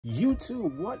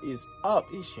YouTube, what is up?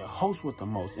 It's your host with the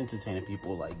most entertaining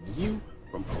people like you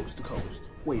from coast to coast,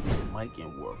 WAVEMANMIKE,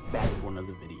 and we're back for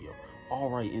another video.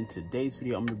 Alright, in today's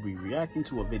video, I'm going to be reacting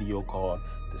to a video called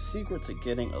The Secret to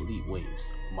Getting Elite Waves.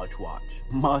 Must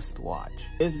watch.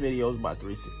 This video is by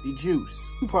 360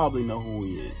 Juice. You probably know who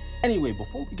he is. Anyway,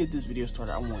 before we get this video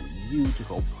started, I want you to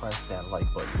go press that like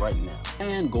button right now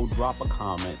and go drop a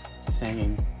comment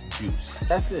saying Juice.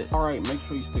 That's it. Alright, make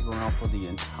sure you stick around for the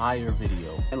entire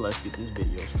video and let's get this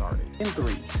video started. In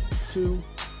 3, 2,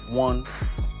 1.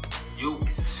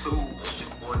 YouTube, it's your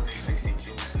boy 360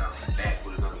 Juice, and I'm back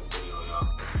with another video, y'all.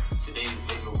 Today's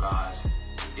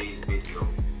video,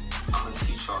 I'm gonna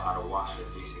teach y'all how to wash your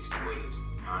 360 waves.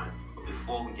 Alright? But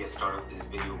before we get started with this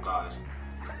video, guys,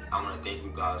 I wanna thank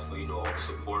you guys for all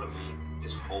supporting me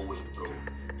this whole way through.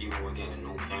 Even with getting a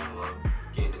new camera,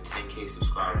 getting to 10K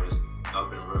subscribers. Y'all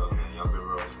been real, man. Y'all been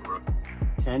real for real.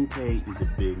 10K is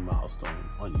a big milestone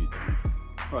on YouTube.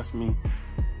 Trust me,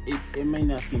 it may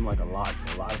not seem like a lot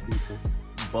to a lot of people,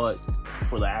 but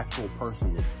for the actual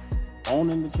person that's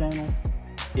owning the channel,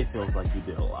 it feels like you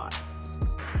did a lot.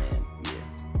 And yeah,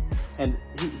 and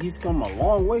he's come a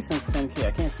long way since 10K.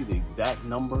 I can't see the exact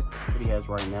number that he has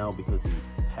right now because he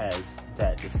has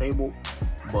that disabled,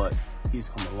 but he's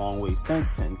come a long way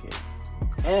since 10K.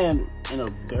 And in a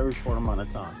very short amount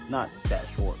of time. Not that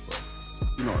short, but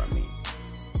you know what I mean.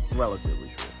 Relatively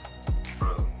short.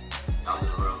 Bro, y'all been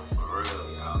real, for real,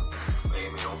 y'all. Hey,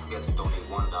 man, don't forget to donate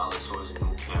 $1 towards a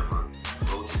new camera.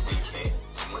 Road to 10K.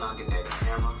 And when I get that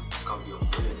camera, it's gonna be a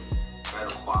movie.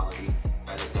 Better quality,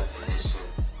 better definition,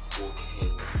 4K,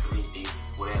 3D,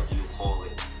 whatever you call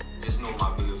it. Just know my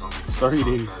videos gonna be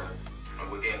 3D. better.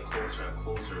 And we're getting closer and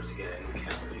closer to get a new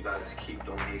camera. You guys just keep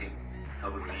donating,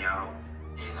 helping me out.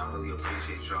 And I really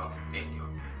appreciate y'all. Thank you.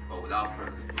 But without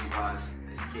further ado, guys,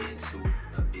 let's get into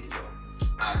the video.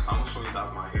 Alright, so I'm gonna show you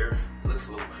guys my hair. It looks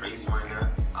a little crazy right now.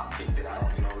 I picked it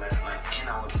out, last night, and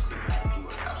I went to sleep and I do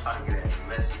it. I try to get it as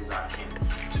messy as I can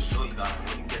to show you guys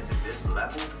when you get to this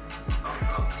level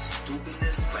of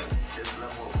stupidness, like this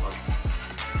level of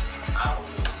I don't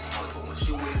know, but when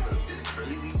she wakes up this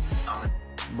crazy,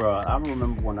 Bruh, I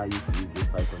remember when I used to use this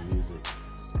type of music.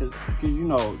 Because you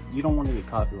don't want to get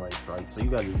copyright strikes, so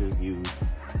you got to just use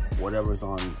whatever's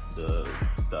on the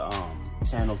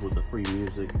channels with the free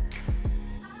music.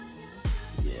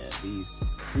 Yeah,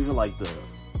 these are like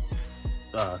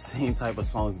the same type of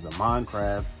songs that the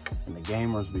Minecraft and the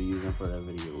gamers be using for their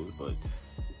videos, but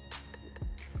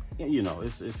yeah,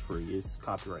 it's free, it's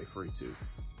copyright free too.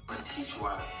 I'm gonna teach you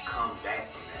how to come back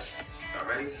from that. Y'all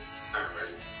ready? I'm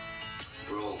ready.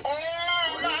 Bro.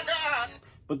 Oh my God!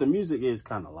 But the music is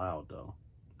kind of loud though.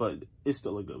 But it's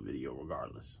still a good video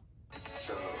regardless.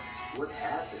 So, what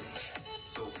happened?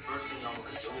 So, first thing I'm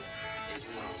going to do is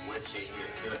you want to wet your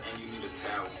hair and you need a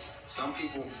towel. Some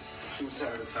people choose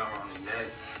to have a towel on their neck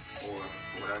or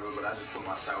whatever, but I just put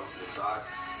my towel to the side.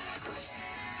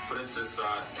 Put it to the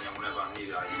side, and then whenever I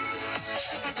need it, I use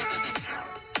it.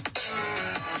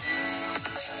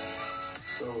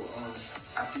 So,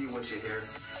 after you wet your hair,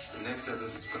 the next step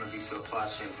is going to be to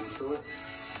apply shampoo to it.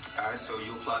 Alright, so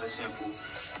you apply the shampoo.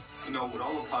 With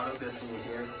all the product that's in your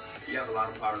hair, you have a lot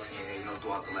of products in your hair,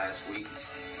 throughout the last week.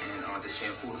 And the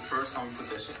shampoo, the first time you put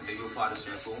that shampoo, you apply the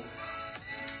shampoo,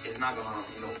 it's not gonna,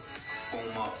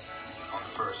 foam up on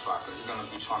the first try, because you're gonna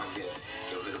be trying to get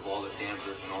rid of all the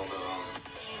dandruff and all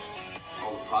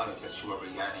the products that you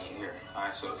already got in your hair.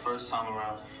 Alright, so the first time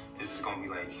around, this is gonna be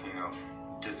like,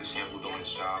 just the shampoo doing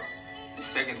its job. The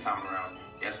second time around,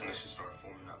 that's when it should start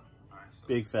foaming up. Alright, so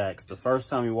Big facts. The first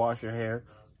time you wash your hair,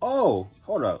 hold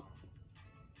up.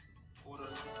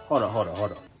 Hold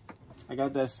up. I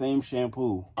got that same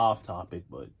shampoo, off topic,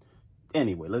 but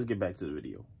anyway, let's get back to the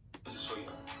video. Just show you.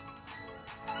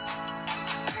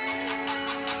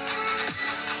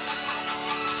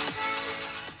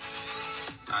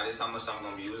 Alright, this is how much I'm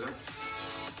gonna be using.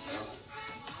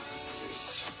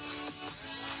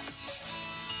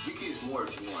 You can use more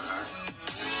if you want, alright?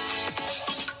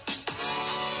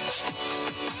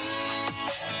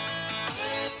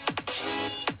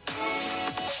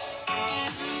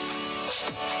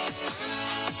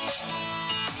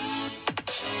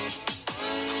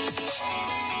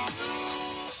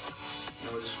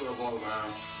 Just scrub all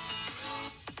around.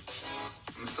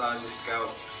 Massage your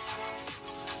scalp.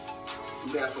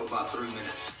 Do that for about 3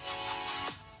 minutes.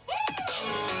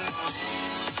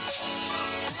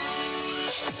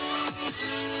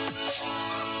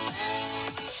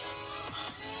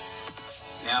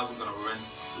 Now we're gonna rinse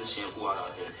the shampoo out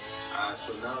of here. Alright,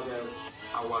 so now that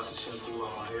I wash the shampoo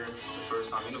out of my hair the first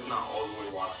time, it's not all the way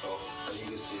washed off, as you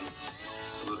can see,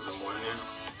 a little bit more in there.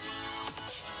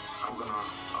 I I'm gonna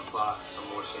apply some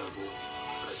more shampoo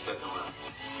for the second round.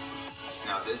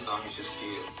 Now this you should see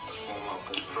it foam up,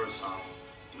 because the first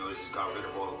you know, it just got rid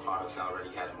of all the products I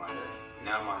already had in my hair.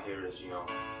 Now my hair is, you know,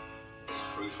 it's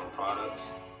free from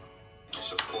products. It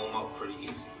should foam up pretty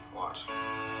easy. Watch.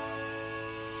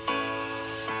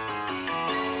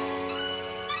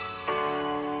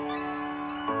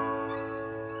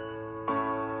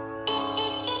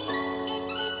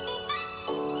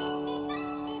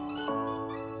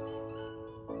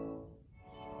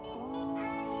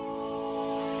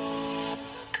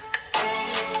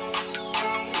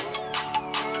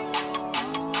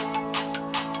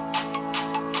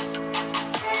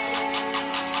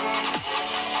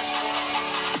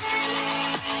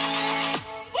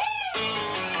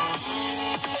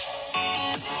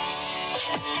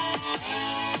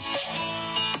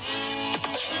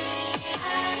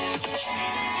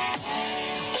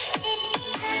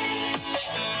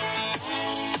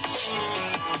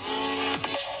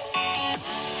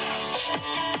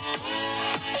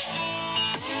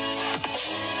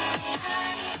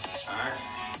 Alright,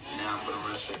 now I'm gonna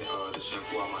rinse the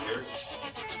shampoo out my hair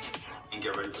and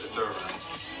get ready for the third round.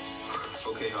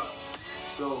 Okay,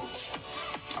 so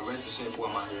I rinsed the shampoo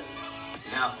out my hair.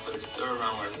 Now for this third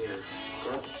round right here,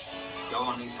 y'all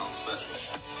gonna need something special.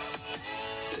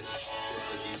 This is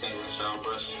a detangling shower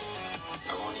brush.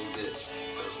 Y'all gonna need this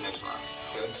for this next round.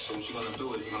 Okay, so what you're gonna do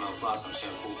is you're gonna apply some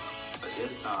shampoo, but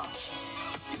this time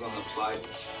you're gonna apply it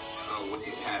with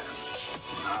your pattern.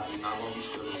 You're not gonna be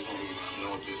scribbling, you're gonna be, you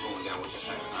know, just going down with your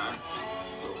pattern. Alright?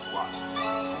 So watch.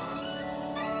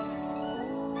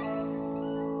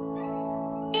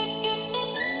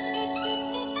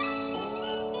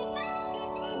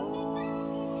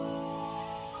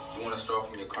 You want to start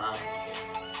from your crown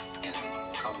and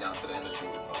come down to the end of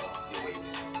your waves.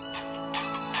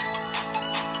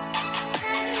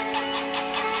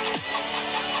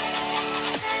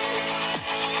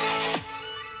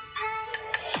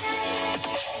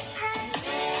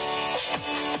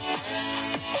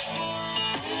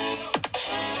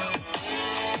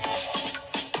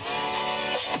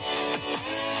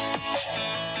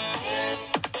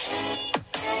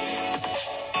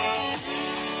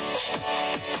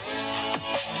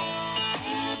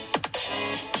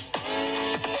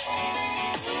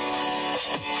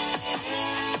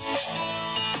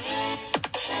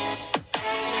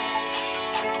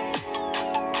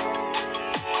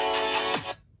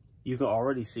 You can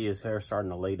already see his hair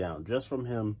starting to lay down just from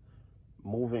him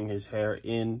moving his hair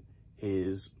in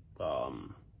his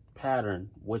pattern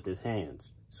with his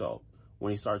hands. So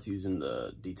when he starts using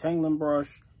the detangling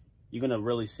brush, you're going to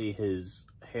really see his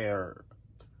hair,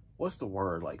 what's the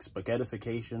word, like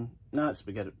spaghettification? Not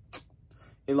spaghetti,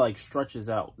 it like stretches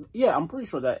out. Yeah, I'm pretty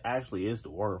sure that actually is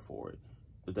the word for it,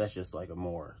 but that's just like a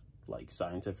more like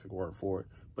scientific word for it.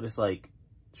 But it's like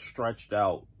stretched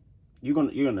out. You're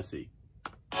gonna see.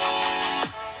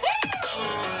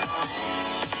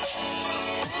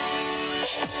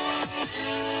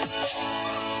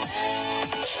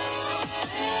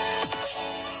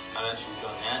 Now that you've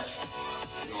done that,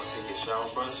 you're going to take your shower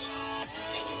brush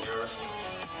and your mirror, and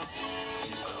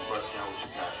you're just going to brush down with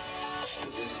your pattern. So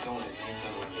this is doing the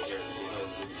detangling your hair, because your hair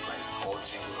is really like all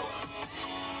tangled up.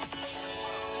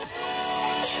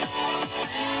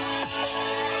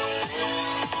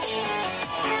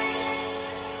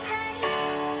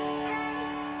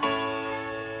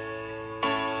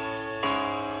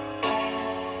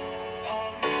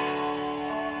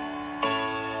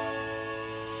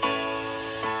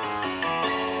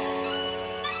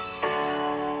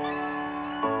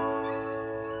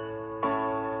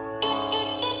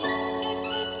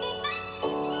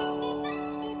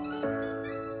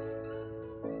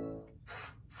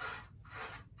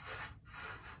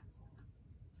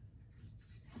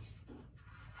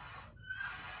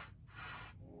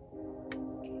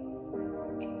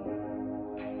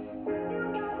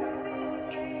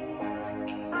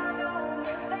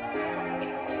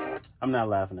 I'm not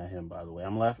laughing at him, by the way.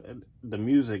 I'm laughing at the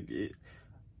music.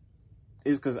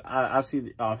 Is because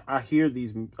I hear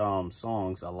these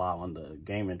songs a lot on the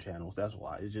gaming channels. That's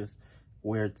why it's just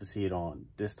weird to see it on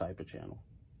this type of channel.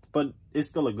 But it's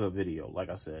still a good video,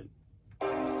 like I said.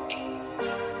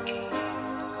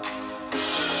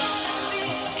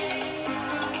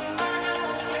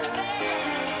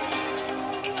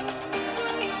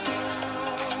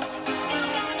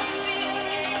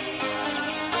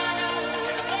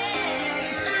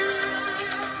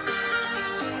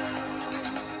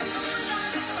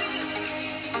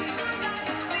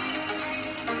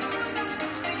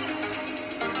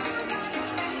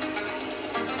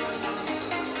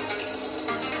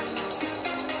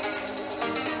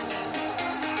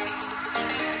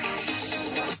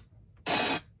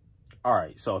 All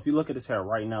right, so if you look at his hair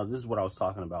right now, this is what I was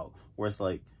talking about, where it's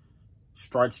like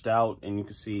stretched out and you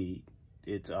can see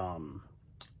it's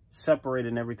separated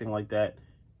and everything like that.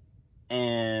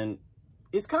 And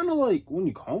it's kind of like when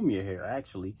you comb your hair,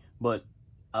 actually, but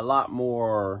a lot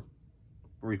more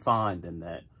refined than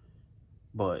that.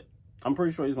 But I'm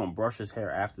pretty sure he's going to brush his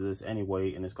hair after this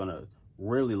anyway, and it's going to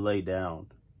really lay down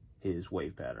his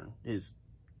wave pattern, his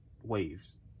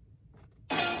waves.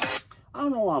 I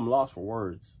don't know why I'm lost for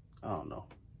words. I don't know.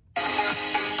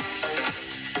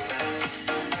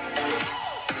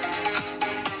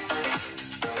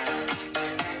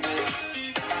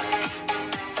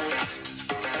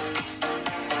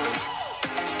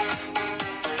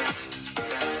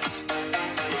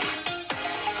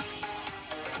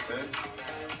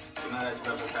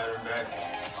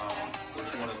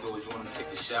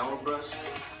 Shower brush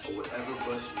or whatever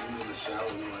brush you use in the shower,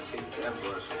 you want to take that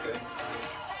brush, okay?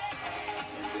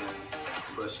 And then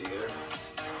brush your hair.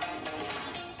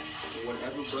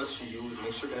 Whatever brush you use,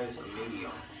 make sure that it's a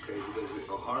medium, okay? Because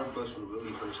a hard brush will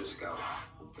really hurt your scalp.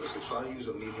 Okay, so try to use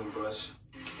a medium brush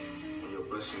when you're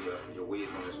brushing your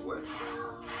wave when it's wet.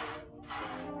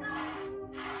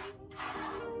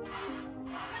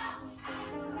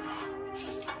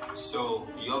 So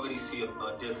you already see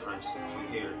a difference from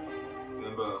here.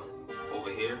 Remember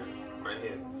over here, right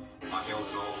here, my hair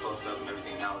was all fucked up and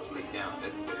everything. Now it's laid down.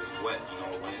 That's because it's wet. You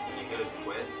know, when your hair is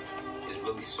wet, it's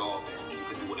really soft and you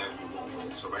can do whatever you want with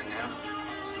it. So right now,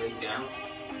 it's laid down.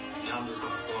 Now I'm just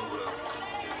gonna go in with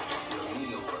a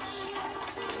medium brush.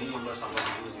 The medium brush I'm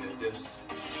gonna be using is this.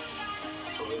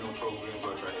 So there's no program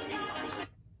brush right here, medium.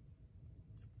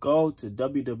 Go to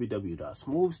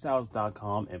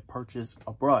www.smoothstyles.com and purchase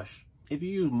a brush. If you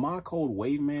use my code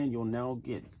WAVEMAN, you'll now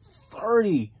get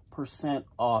 30%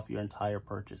 off your entire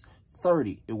purchase.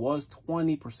 30. It was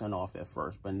 20% off at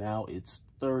first, but now it's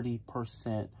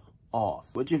 30% off.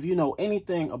 Which, if you know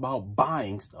anything about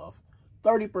buying stuff,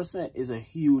 30% is a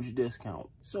huge discount.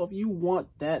 So if you want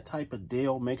that type of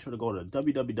deal, make sure to go to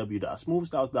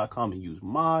www.smoothstyles.com and use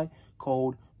my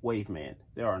code WAVEMAN.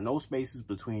 There are no spaces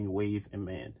between wave and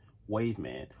man.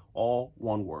 WAVEMAN, all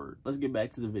one word. Let's get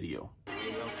back to the video. I'm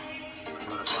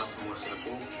gonna apply some more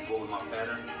shampoo, go with my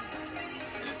pattern, and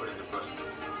then put it in the brush.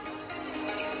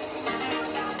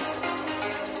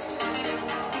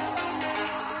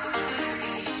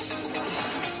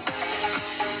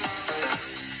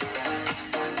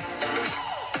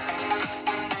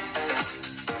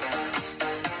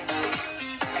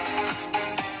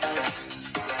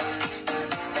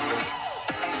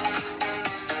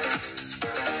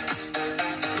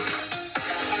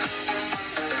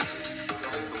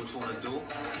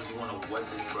 Wet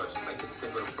this brush, like the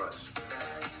tip of the brush.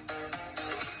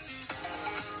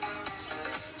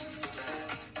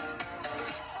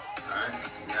 Alright,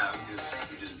 now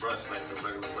you just brush like the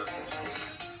regular brushing.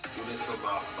 Do this for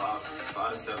about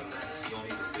 5 to 7 minutes. You don't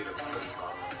even stay there for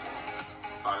 35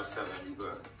 minutes. 5 to 7, you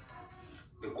good.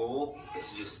 The goal is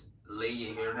to just lay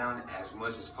your hair down as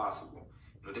much as possible.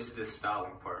 You know, this is the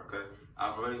styling part, okay?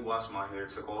 I've already washed my hair,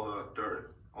 took all the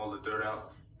dirt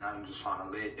out. Now I'm just trying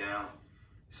to lay it down,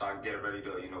 so I can get ready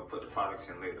to, you know, put the products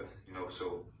in later, you know.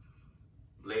 So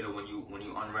later when you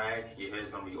unrag, your hair's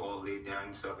gonna be all laid down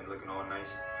and stuff and looking all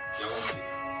nice. Y'all gonna see.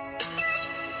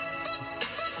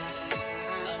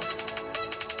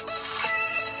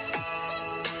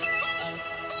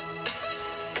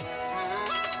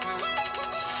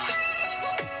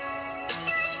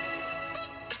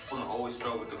 I'm gonna always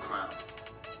start with the crown.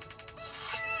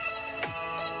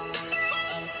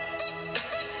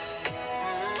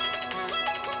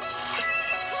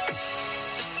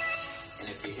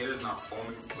 Not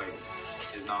foamy, like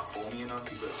it's not foamy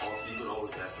enough, you could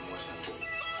always add some more shampoo.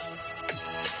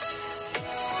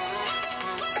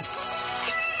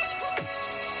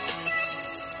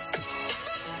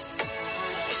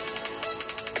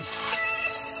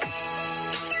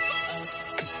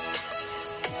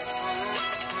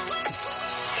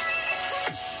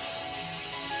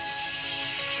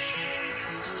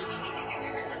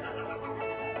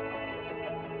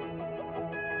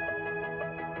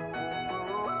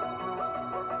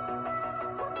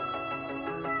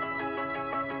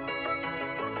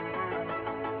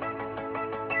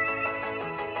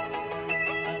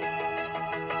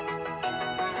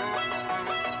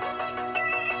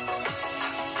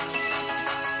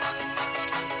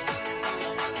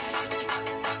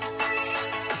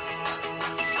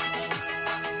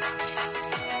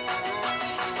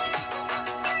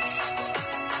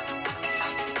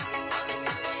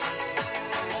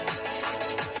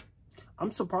 I'm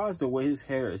surprised the way his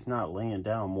hair is not laying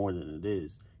down more than it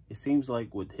is. It seems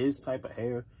like with his type of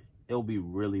hair, it'll be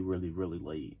really, really, really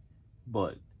laid.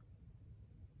 but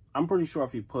I'm pretty sure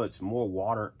if he puts more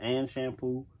water and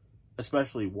shampoo,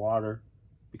 especially water,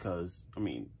 because, I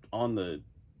mean, on the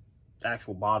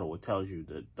actual bottle, it tells you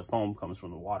that the foam comes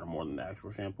from the water more than the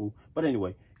actual shampoo. But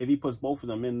anyway, if he puts both of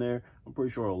them in there, I'm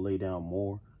pretty sure it'll lay down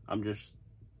more. I'm just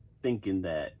thinking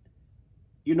that,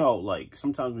 you know, like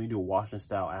sometimes when you do a washing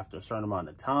style after a certain amount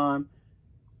of time,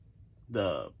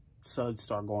 the suds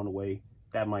start going away.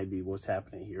 That might be what's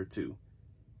happening here too.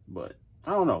 But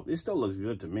I don't know. It still looks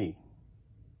good to me.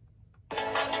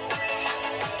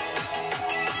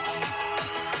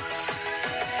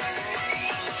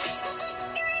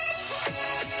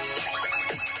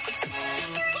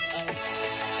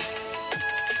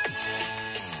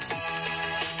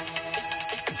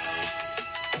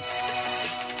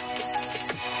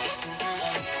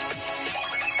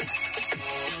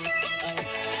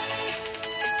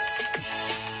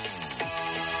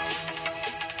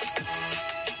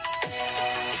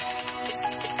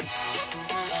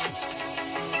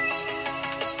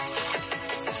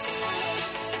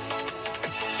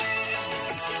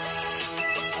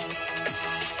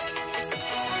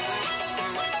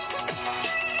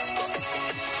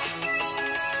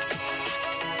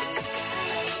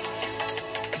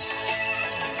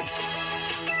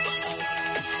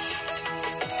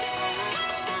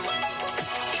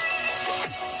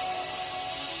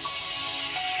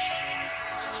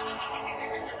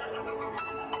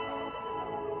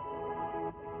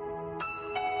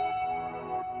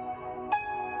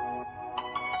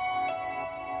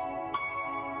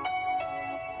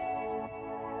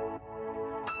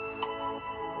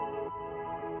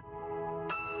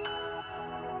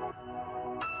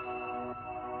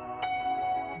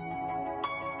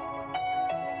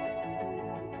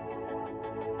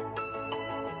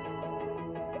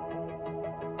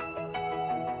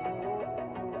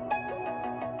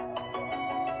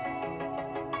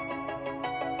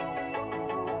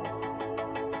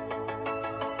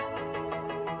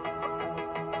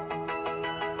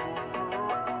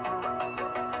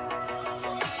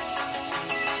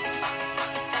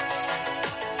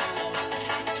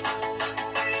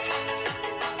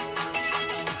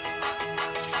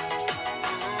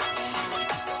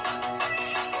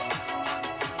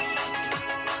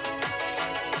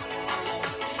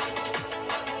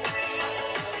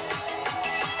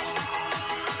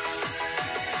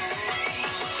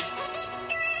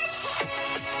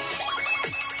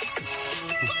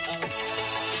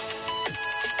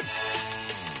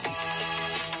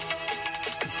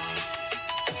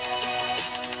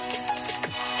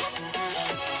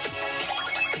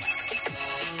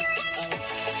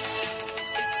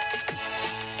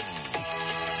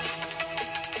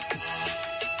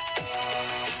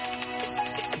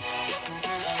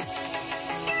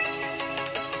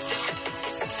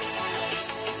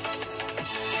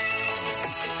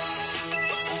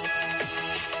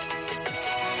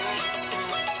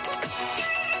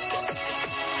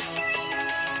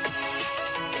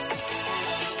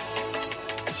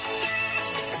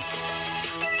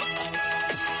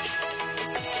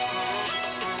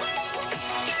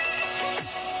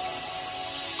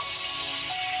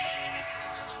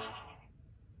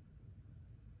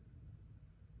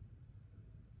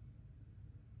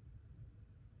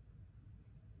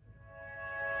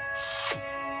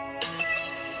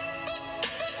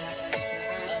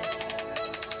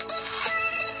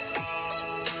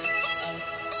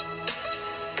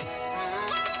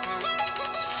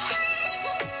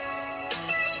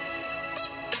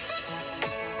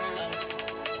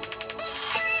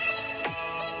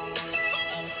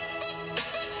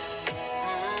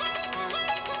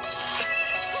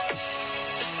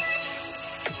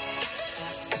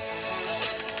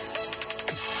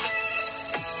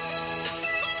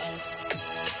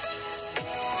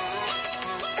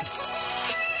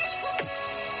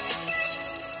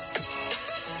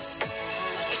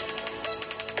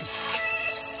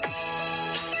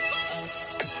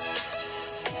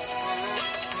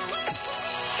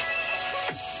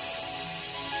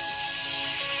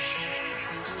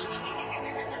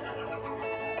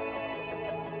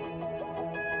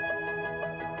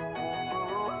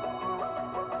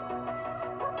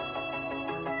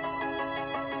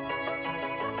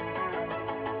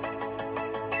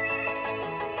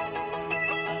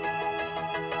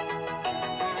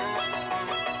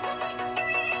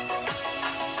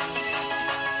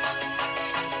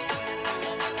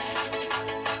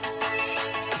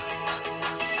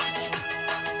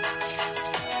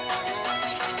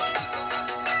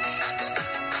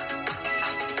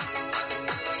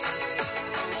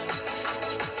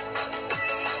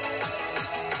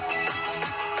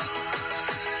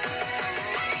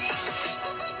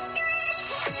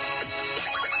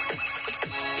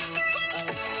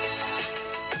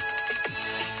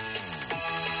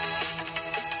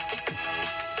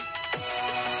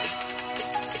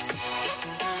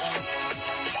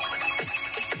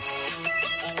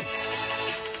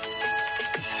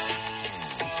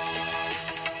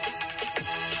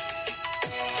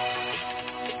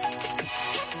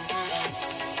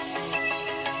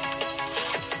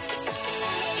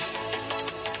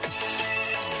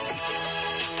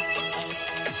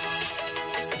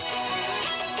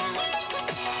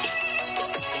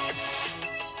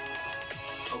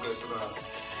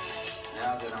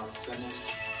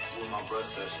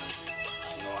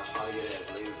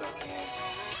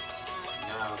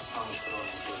 put on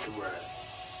the do-rag.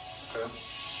 Okay?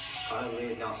 Try to lay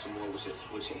it down some more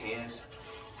with your hands,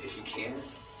 if you can.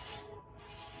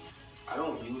 I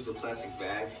don't use the plastic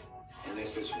bag in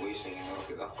this situation, you know,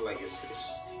 because I feel like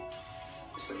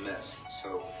it's a mess.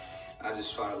 So I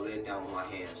just try to lay it down with my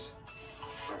hands,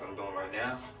 like I'm doing right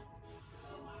now.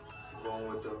 I'm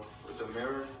going with the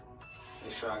mirror,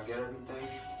 make sure I get everything.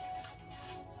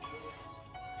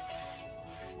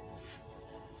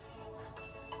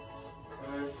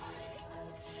 Okay.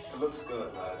 It looks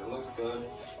good, guys. It looks good.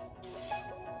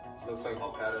 Looks like my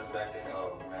pattern back in.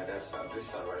 Oh man, this side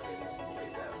right there needs to be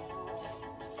laid down.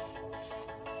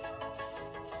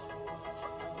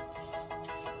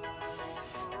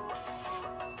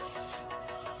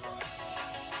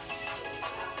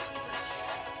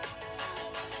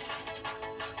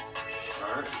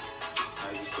 Alright, now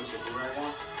you just put your do-rag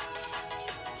on.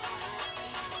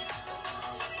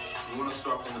 You want to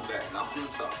start from the back, not from the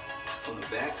top. From the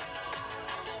back,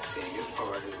 dang, this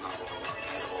part right here is not going to work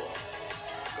at all.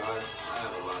 Guys, I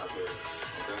have a lot of hair,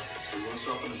 okay? So you want to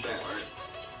start from the back, right?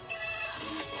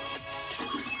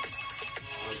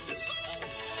 Like this.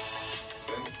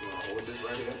 Okay, you want to hold this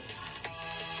right here.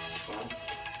 Boom.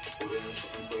 Hold it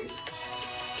in place.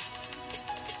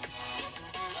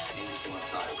 And you just want to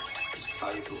tie it. Just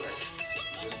tie it correct.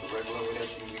 Just the regular way that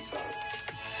you usually tie it.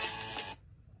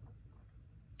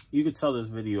 You could tell this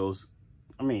video's,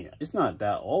 I mean, it's not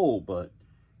that old, but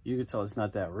you could tell it's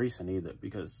not that recent either,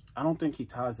 because I don't think he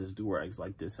ties his do-rags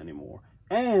like this anymore.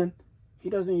 And he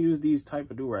doesn't use these type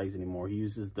of do-rags anymore. He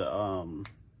uses the,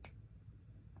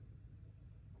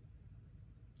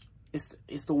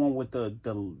 it's the one with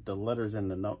the letters and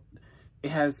the note.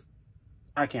 It has,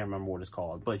 I can't remember what it's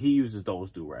called, but he uses those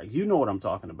do-rags. You know what I'm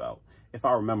talking about. If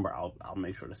I remember, I'll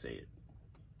make sure to say it.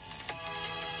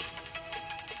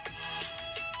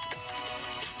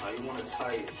 Now you want to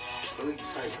tie it really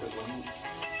tight, because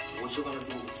what you're going to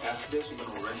do after this, you're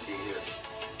going to rinse your hair.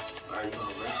 Alright, you're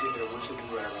going to rinse your hair with your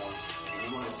do-rag on, and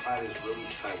you want to tie this really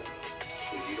tight,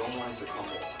 because you don't want it to come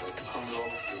off. If it comes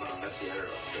off, you're going to mess your hair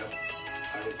up, okay?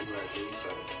 Tie the do-rag really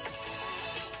tight.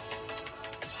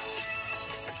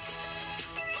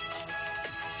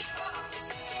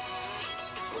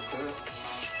 Okay.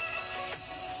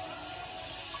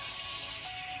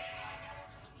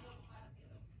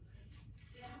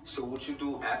 So what you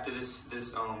do after this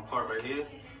part right here,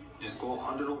 just go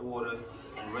under the water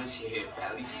and rinse your hair for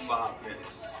at least 5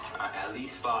 minutes. At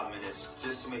least 5 minutes,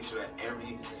 just to make sure that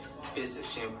every bit of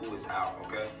shampoo is out,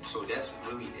 okay? So that's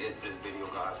really it for this video,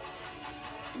 guys.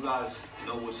 You guys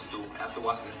know what to do. After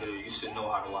watching this video, you should know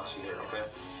how to wash your hair, okay?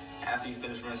 After you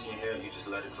finish rinsing your hair, you just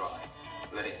let it dry.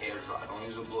 Let it air dry. Don't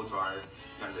use a blow dryer,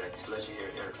 none of that. Just let your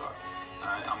hair air dry.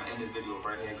 Alright, I'm gonna end this video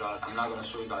right here, guys. I'm not gonna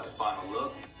show you guys a final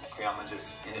look. Okay, I'm gonna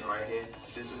just end it right here.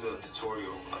 This is a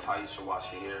tutorial of how you should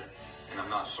wash your hair, and I'm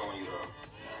not showing you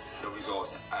the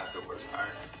results afterwards.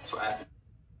 Alright, so after.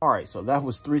 Alright, so that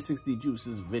was 360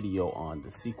 Juice's video on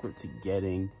the secret to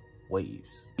getting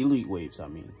waves. Elite waves, I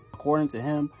mean. According to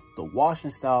him, the wash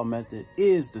and style method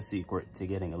is the secret to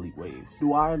getting elite waves.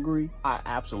 Do I agree? I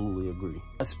absolutely agree.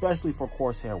 Especially for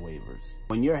coarse hair wavers.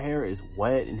 When your hair is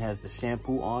wet and has the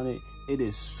shampoo on it, it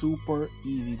is super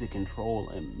easy to control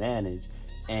and manage.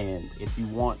 And if you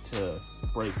want to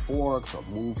break forks or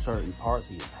move certain parts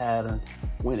of your pattern,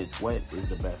 when it's wet is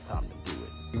the best time to do it.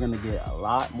 You're gonna get a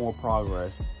lot more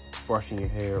progress brushing your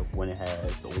hair when it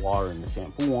has the water and the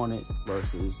shampoo on it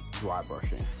versus dry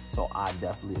brushing. So I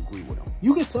definitely agree with him.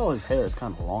 You can tell his hair is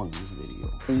kind of long in this video.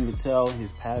 And you can tell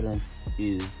his pattern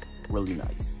is really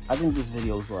nice. I think this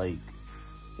video is like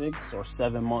 6 or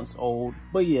 7 months old.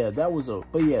 But yeah, that was a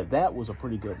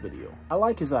pretty good video. I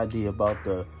like his idea about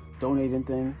the donating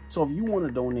thing. So if you want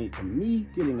to donate to me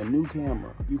getting a new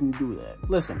camera, you can do that.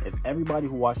 Listen, if everybody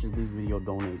who watches this video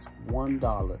donates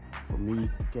 $1 for me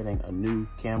getting a new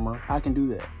camera, I can do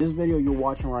that. This video you're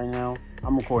watching right now,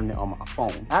 I'm recording it on my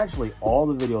phone. Actually, all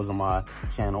the videos on my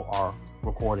channel are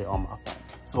recorded on my phone.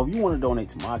 So if you want to donate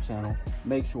to my channel,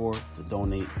 make sure to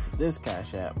donate to this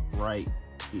Cash App right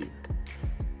here.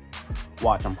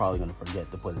 Watch, I'm probably gonna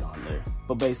forget to put it on there.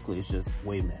 But basically, it's just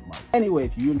WAVEMANMIKE. Anyway,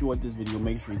 if you enjoyed this video,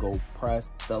 make sure you go press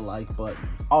the like button.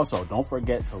 Also, don't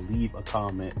forget to leave a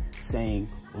comment saying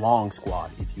Long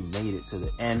Squad if you made it to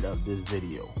the end of this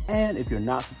video. And if you're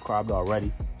not subscribed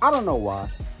already, I don't know why,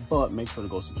 but make sure to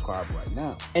go subscribe right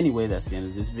now. Anyway, that's the end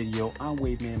of this video. I'm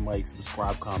WAVEMANMIKE.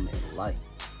 Subscribe, comment, and like.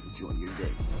 Enjoy your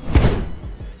day.